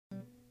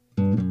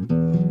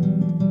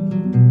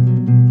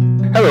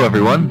Hello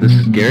everyone, this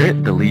is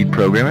Garrett, the lead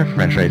programmer for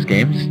French Rice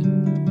Games.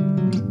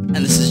 And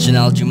this is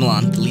Janelle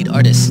Jumalan, the lead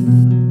artist.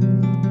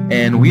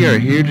 And we are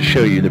here to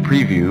show you the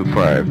preview for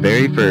our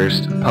very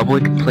first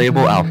public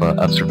playable alpha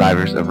of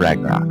Survivors of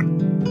Ragnarok.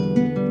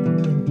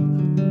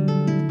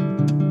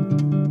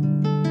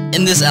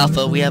 In this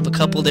alpha, we have a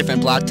couple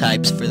different block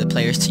types for the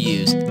players to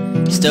use.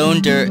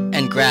 Stone, dirt,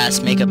 and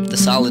grass make up the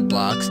solid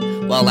blocks,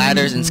 while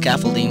ladders and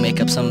scaffolding make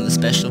up some of the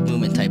special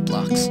movement type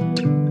blocks.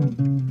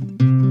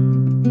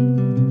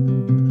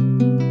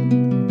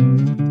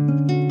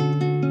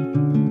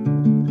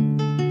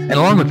 And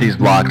along with these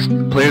blocks,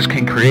 players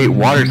can create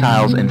water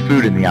tiles and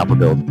food in the alpha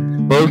build,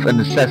 both a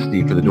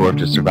necessity for the dwarf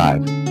to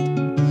survive.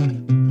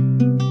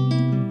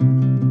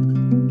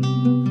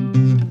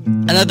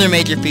 Another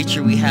major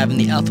feature we have in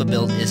the alpha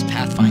build is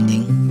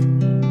pathfinding.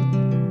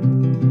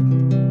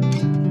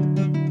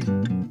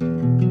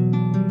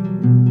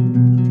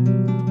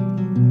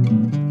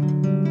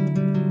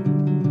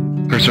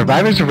 For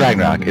Survivors of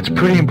Ragnarok, it's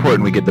pretty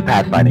important we get the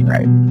pathfinding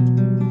right.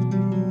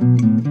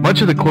 Much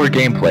of the core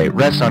gameplay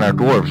rests on our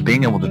dwarves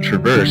being able to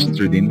traverse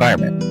through the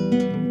environment.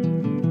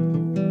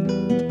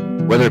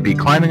 Whether it be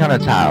climbing on a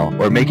tile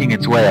or making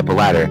its way up a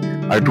ladder,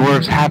 our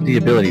dwarves have the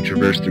ability to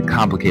traverse through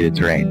complicated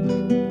terrain.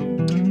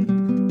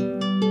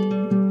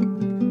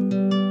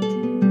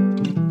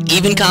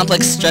 Even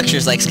complex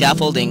structures like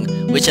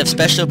scaffolding, which have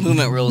special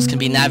movement rules, can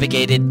be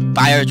navigated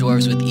by our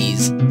dwarves with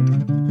ease.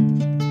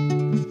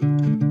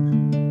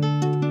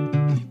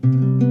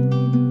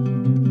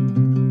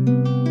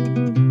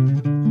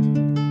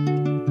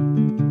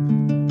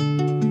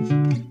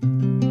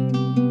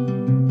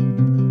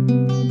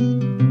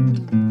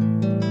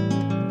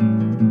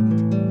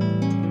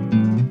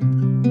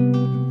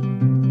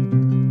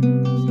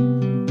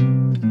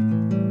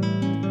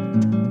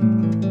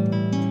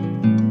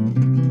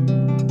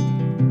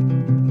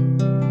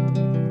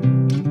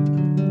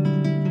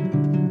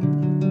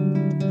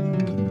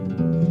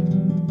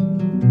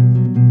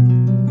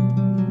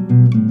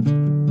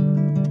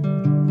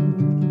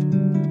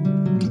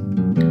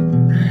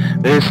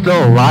 There is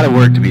still a lot of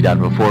work to be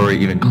done before we're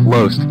even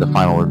close to the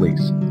final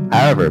release.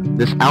 However,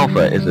 this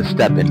alpha is a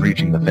step in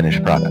reaching the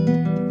finished product.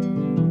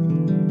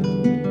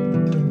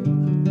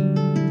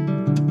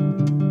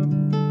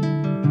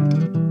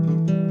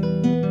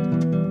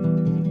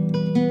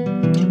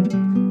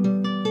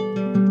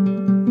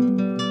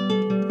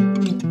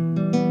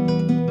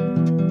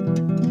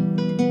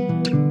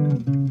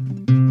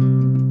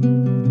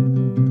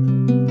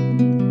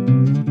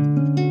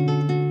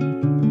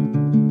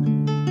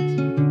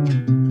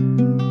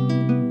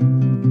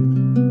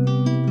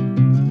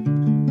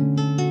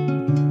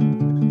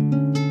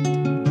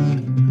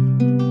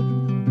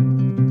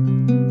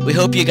 We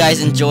hope you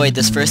guys enjoyed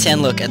this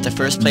first-hand look at the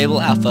first playable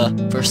alpha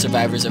for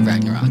Survivors of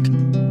Ragnarok.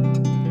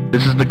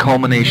 This is the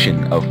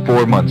culmination of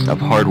 4 months of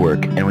hard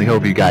work, and we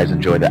hope you guys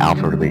enjoy the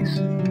alpha release.